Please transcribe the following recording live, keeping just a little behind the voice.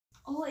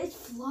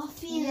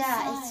fluffy.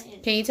 Yeah.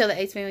 Can you tell the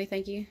Ace family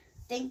thank you?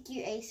 Thank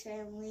you, Ace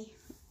family.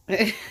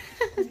 I'm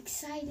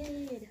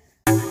excited.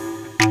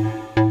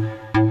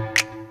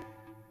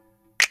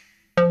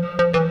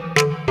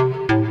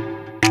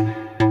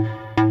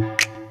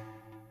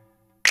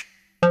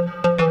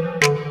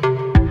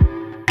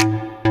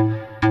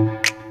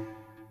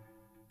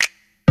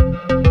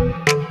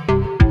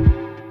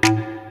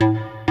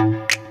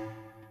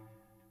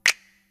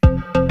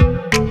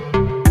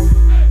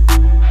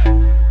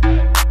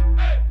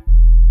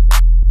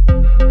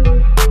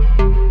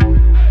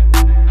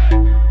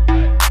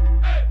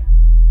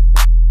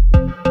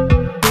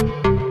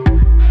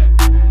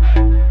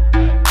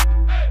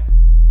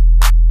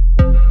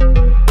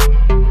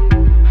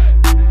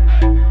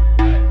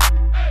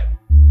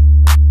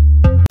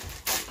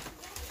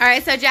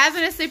 Alright, so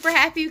Jasmine is super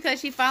happy because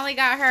she finally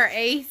got her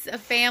Ace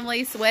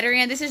family sweater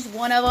in. This is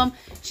one of them.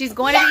 She's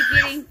going to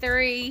be getting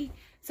 3.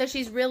 So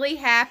she's really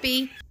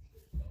happy.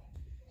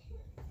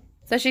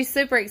 So she's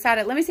super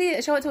excited. Let me see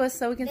it. Show it to us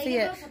so we can see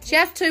it. She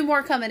has 2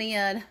 more coming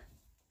in.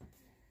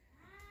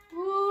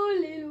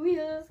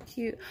 Hallelujah.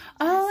 Cute.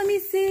 Oh, let me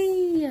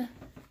see.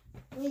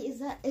 Wait, is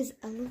that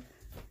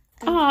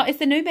Oh, it's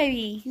the new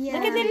baby. Yeah.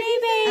 Look at the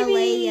new baby.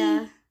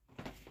 Alea.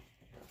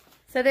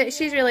 So that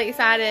she's really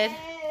excited.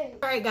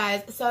 Alright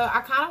guys, so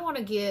I kind of want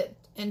to get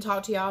and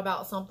talk to y'all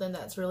about something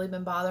that's really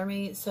been bothering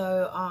me.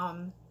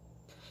 So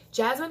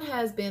Jasmine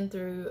has been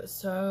through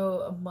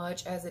so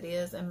much as it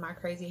is, and my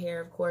crazy hair,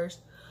 of course.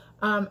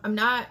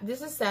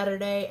 This is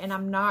Saturday, and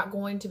I'm not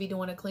going to be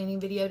doing a cleaning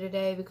video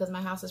today because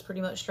my house is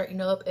pretty much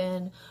straightened up.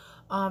 And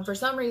for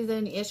some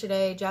reason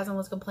yesterday Jasmine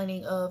was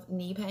complaining of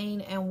knee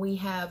pain, and we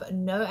have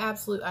no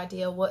absolute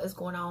idea what is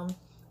going on.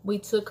 We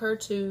took her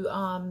to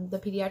the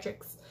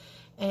pediatrics,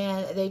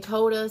 and they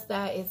told us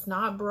that it's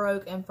not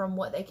broke, and from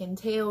what they can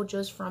tell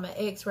just from an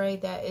x-ray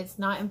that it's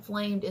not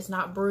inflamed, it's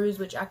not bruised,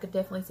 which I could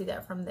definitely see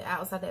that from the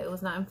outside, that it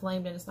was not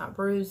inflamed and it's not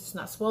bruised, it's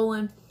not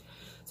swollen.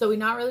 So we're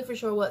not really for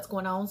sure what's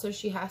going on, so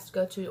she has to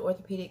go to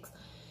orthopedics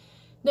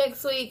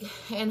next week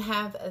and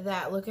have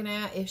that looking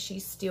at if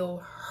she's still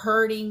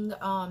hurting.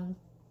 I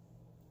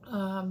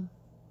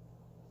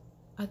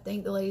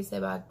think the lady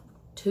said by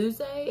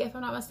Tuesday, if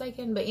I'm not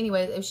mistaken. But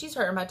anyways, if she's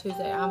hurting by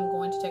Tuesday, I'm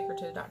going to take her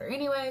to the doctor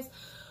anyways.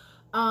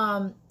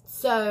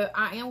 So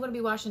I am going to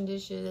be washing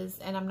dishes,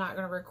 and I'm not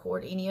going to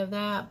record any of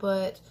that,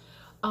 but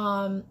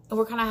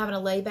we're kind of having a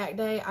layback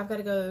day. I've got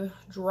to go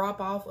drop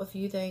off a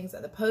few things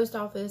at the post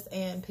office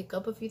and pick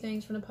up a few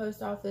things from the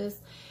post office,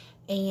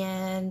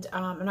 and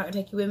I'm not going to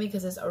take you with me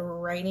because it's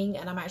raining,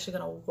 and I'm actually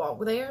going to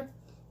walk there.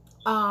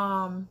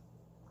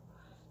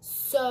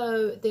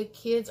 So the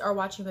kids are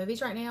watching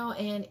movies right now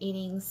and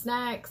eating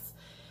snacks.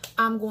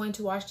 I'm going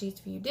to wash these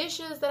few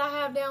dishes that I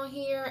have down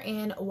here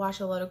and wash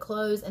a load of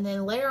clothes. And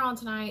then later on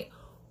tonight,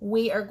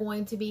 we are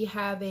going to be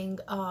having,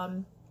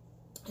 can't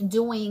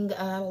even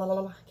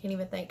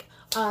think,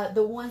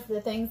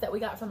 the things that we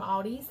got from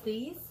Aldi's,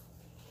 these.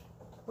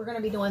 We're going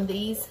to be doing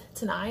these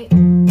tonight.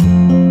 And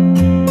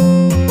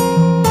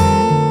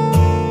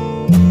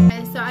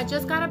so I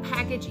just got a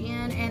package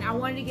in, and I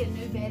wanted to get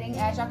new bedding.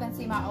 As y'all can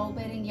see, my old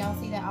bedding, y'all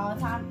see that all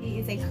the time. It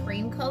is a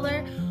cream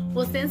color.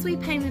 Well, since we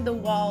painted the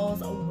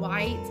walls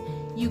white,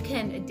 you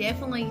can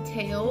definitely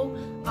tell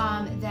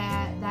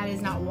that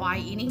is not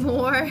white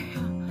anymore.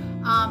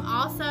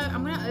 Also,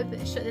 I'm going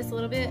to shut this a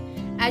little bit.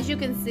 As you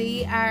can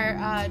see,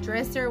 our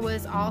dresser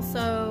was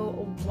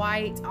also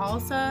white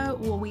also.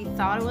 Well, we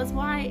thought it was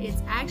white.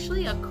 It's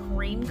actually a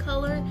cream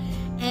color.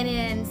 And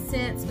then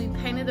since we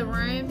painted the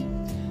room,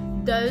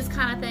 those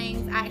kind of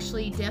things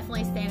actually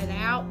definitely stand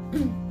out.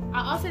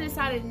 I also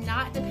decided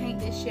not to paint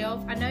this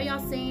shelf. I know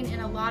y'all seen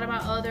in a lot of my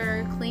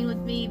other clean with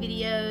me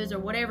videos or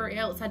whatever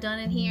else I done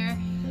in here,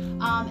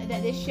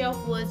 that this shelf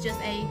was just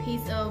a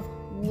piece of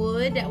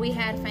wood that we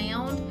had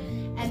found.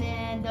 And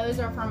then those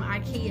are from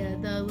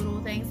IKEA, the little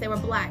things. They were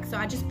black. So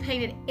I just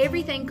painted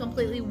everything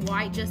completely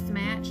white just to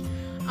match.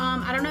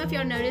 I don't know if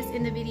y'all noticed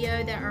in the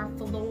video that our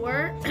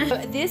floor,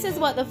 this is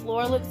what the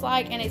floor looks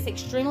like, and it's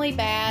extremely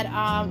bad.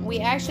 We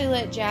actually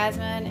let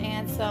Jasmine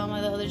and some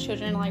of the other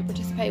children like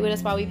participate with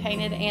us while we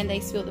painted, and they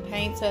spilled the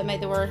paint, so it made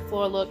the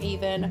floor look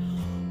even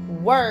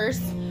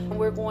worse.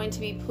 We're going to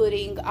be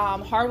putting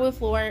hardwood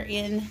floor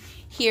in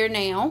here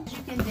now.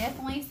 You can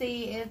definitely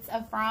see it's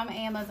from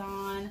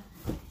Amazon,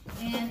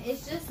 and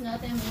it's just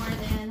nothing more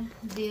than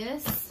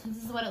this.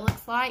 This is what it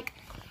looks like.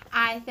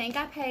 I think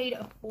I paid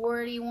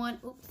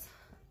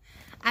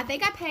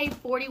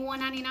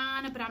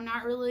 $41.99, but I'm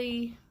not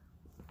really,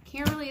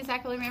 can't really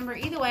exactly remember.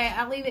 Either way,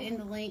 I'll leave it in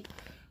the link.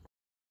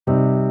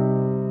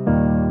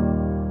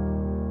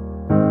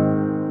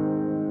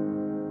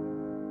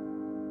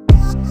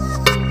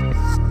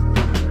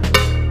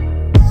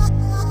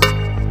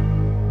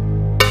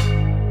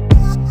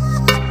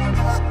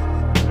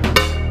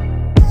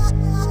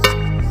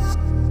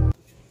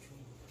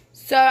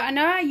 So I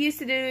know I used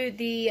to do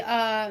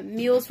the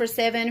meals for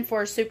 $7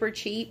 for super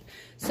cheap.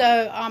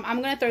 So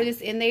I'm going to throw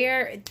this in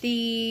there.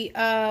 The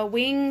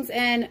wings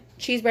and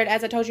cheese bread,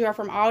 as I told you, are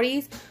from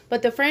Aldi's.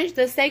 But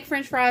the steak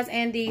french fries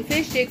and the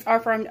fish sticks are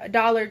from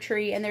Dollar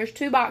Tree. And there's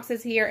 2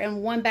 boxes here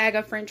and 1 bag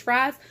of french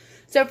fries.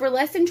 So for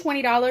less than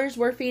 $20,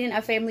 we're feeding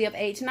a family of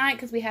 8 tonight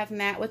because we have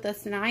Matt with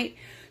us tonight.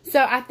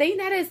 So I think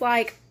that is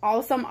like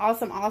awesome,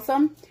 awesome,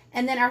 awesome.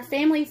 And then our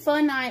family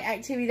fun night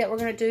activity that we're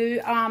going to do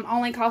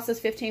only cost us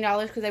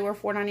 $15 because they were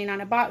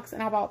 $4.99 a box.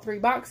 And I bought 3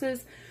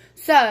 boxes.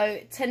 So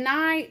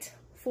tonight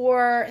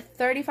for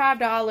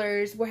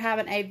 $35, we're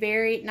having a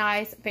very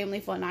nice family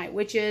fun night,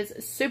 which is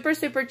super,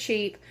 super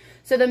cheap.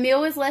 So the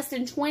meal is less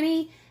than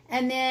 $20.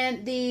 And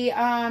then the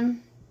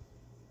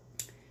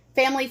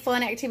family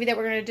fun activity that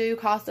we're going to do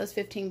cost us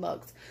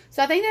 $15.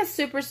 So I think that's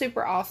super,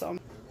 super awesome.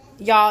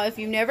 Y'all, if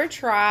you've never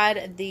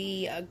tried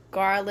the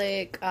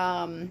garlic,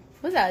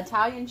 what's that,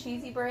 Italian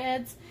cheesy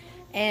breads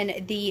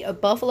and the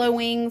buffalo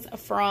wings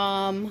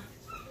from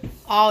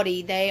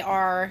Aldi, they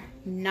are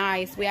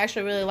nice. We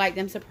actually really like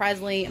them.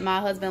 Surprisingly,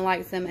 my husband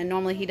likes them, and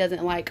normally he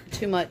doesn't like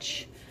too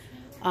much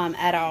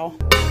at all.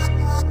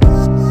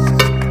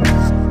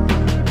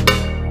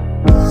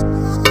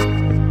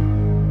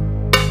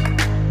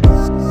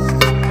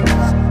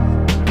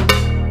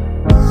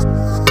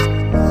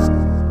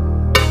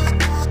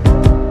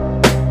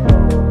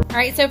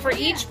 Alright, so for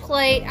each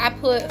plate, I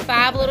put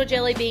 5 little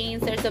jelly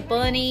beans. There's a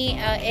bunny,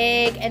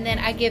 egg, and then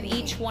I give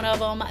each one of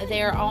them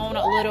their own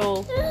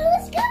little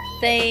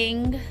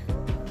thing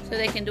so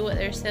they can do it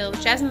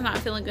themselves. Jasmine's not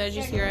feeling good.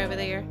 You see her over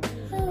there.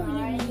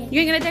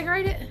 You ain't gonna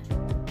decorate it?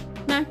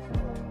 No?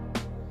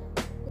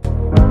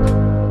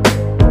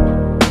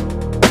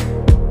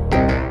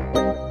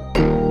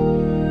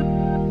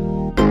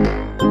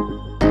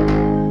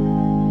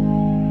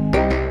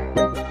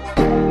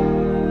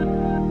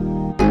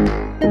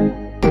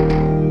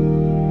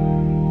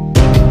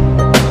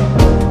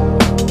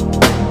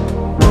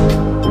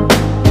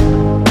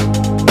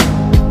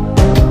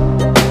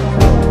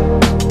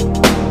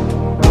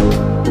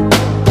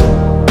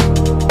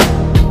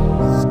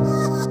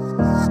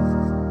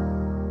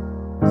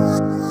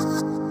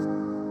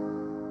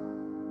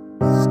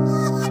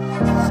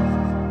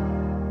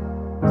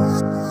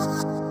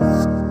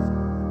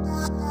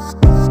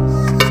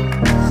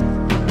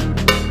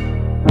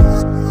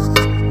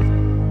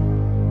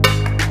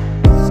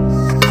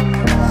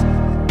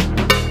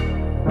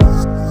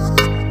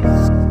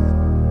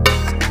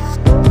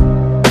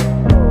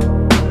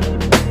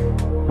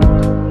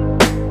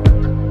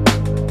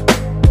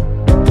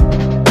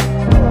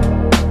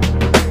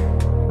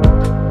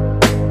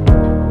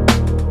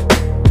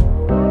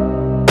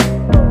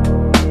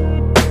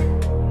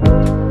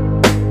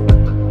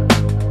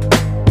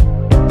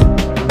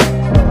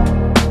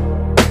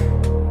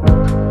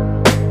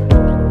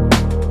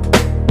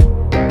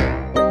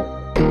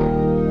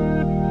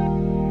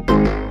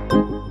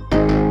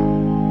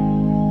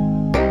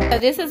 So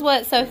this is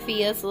what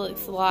Sophia's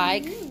looks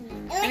like.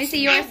 Let me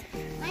see yours.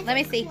 Let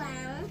me see.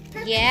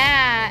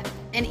 Yeah.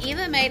 And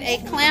Eva made a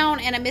clown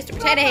and a Mr.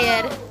 Potato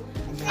Head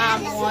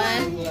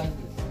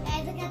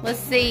one. Let's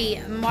see.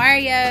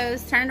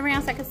 Mario's. Turn it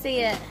around so I can see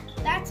it.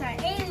 That's an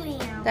alien.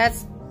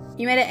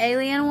 You made an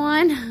alien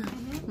one?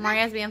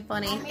 Mario's being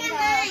funny. I made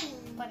a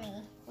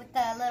bunny with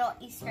the little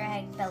Easter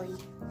egg belly.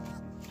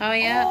 Oh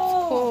yeah, it's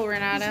cool,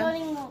 Renata. He's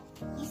holding an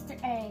Easter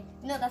egg.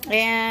 No, that's not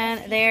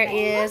And there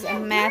is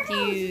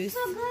Matthew's.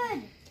 So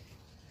good.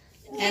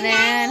 And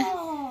then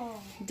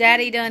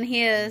Daddy done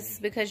his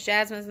because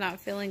Jasmine's not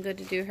feeling good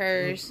to do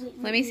hers.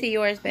 Let me see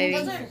yours, baby.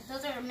 Those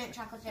are mint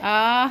chocolate chips.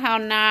 Oh, how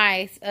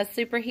nice. A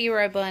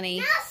superhero bunny.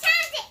 Now it's time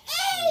to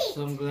eat.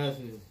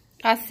 Sunglasses.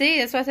 I see.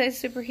 That's why I say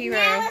superhero.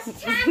 Now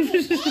it's time to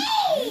eat.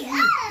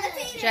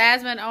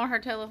 Jasmine on her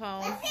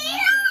telephone.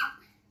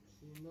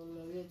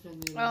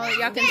 Oh,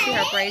 y'all can see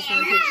her braids in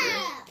the picture.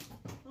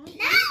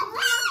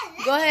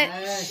 Go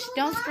ahead. Shh,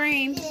 don't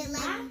scream.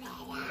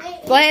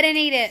 Go ahead and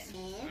eat it. I'm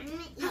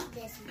gonna eat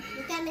this one.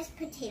 Look at Miss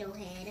Potato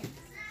Head.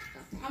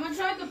 I'm gonna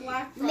try the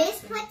black Miss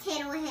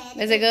Potato Head.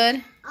 Is it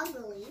good?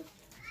 Ugly.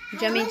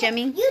 Yummy,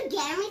 yummy. You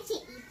dare me to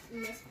eat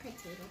Miss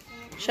Potato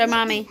Head? Show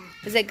mommy.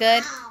 Is it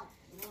good?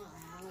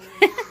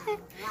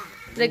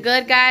 Is it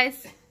good,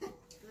 guys?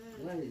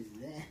 What is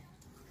that?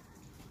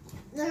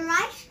 The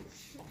rice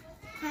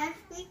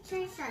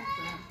pictures are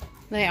good.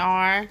 They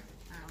are.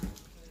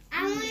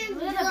 I want to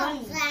go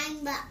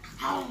flying, but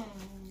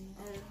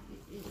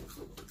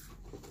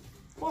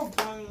poor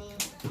bunny.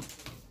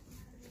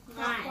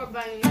 Poor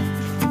bunny.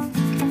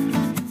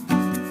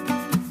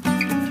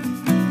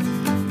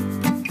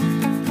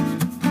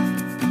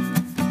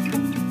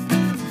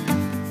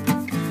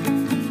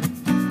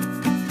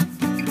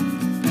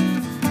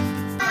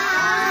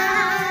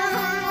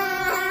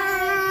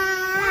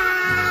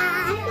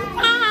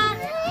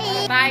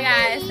 Bye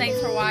guys. Thanks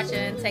for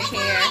watching. Take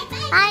care.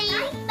 Bye.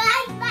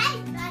 Bye. Bye.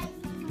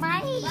 Bye. Bye.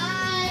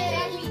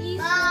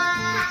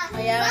 Oh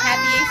yeah,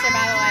 happy Easter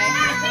by the way.